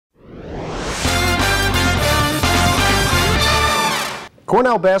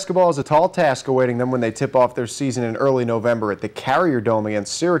Cornell basketball has a tall task awaiting them when they tip off their season in early November at the Carrier Dome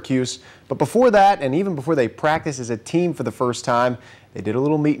against Syracuse. But before that, and even before they practice as a team for the first time, they did a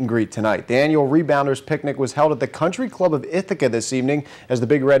little meet and greet tonight. The annual Rebounders picnic was held at the Country Club of Ithaca this evening as the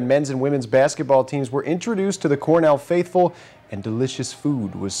Big Red men's and women's basketball teams were introduced to the Cornell faithful, and delicious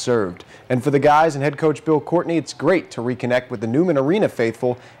food was served. And for the guys and head coach Bill Courtney, it's great to reconnect with the Newman Arena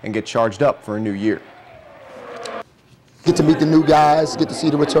faithful and get charged up for a new year. Get to meet the new guys, get to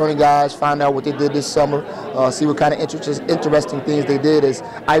see the returning guys, find out what they did this summer, see what kind of interesting things they did as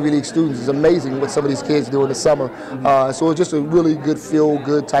Ivy League students. It's amazing what some of these kids do in the summer. So it's just a really good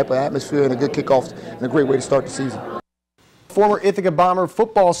feel-good type of atmosphere and a good kickoff and a great way to start the season. Former Ithaca Bomber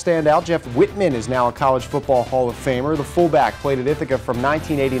football standout Jeff Whitman is now a College Football Hall of Famer. The fullback played at Ithaca from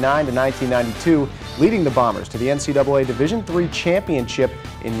 1989 to 1992, leading the Bombers to the NCAA Division III championship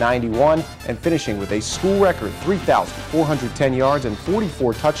in '91 and finishing with a school record 3,410 yards and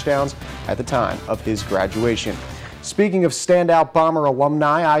 44 touchdowns at the time of his graduation. Speaking of standout Bomber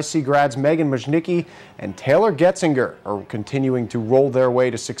alumni, IC grads Megan Muznicki and Taylor Getzinger are continuing to roll their way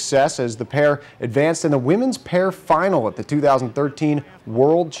to success as the pair advanced in the women's pair final at the 2013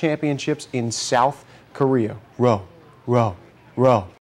 World Championships in South Korea. Row, row, row.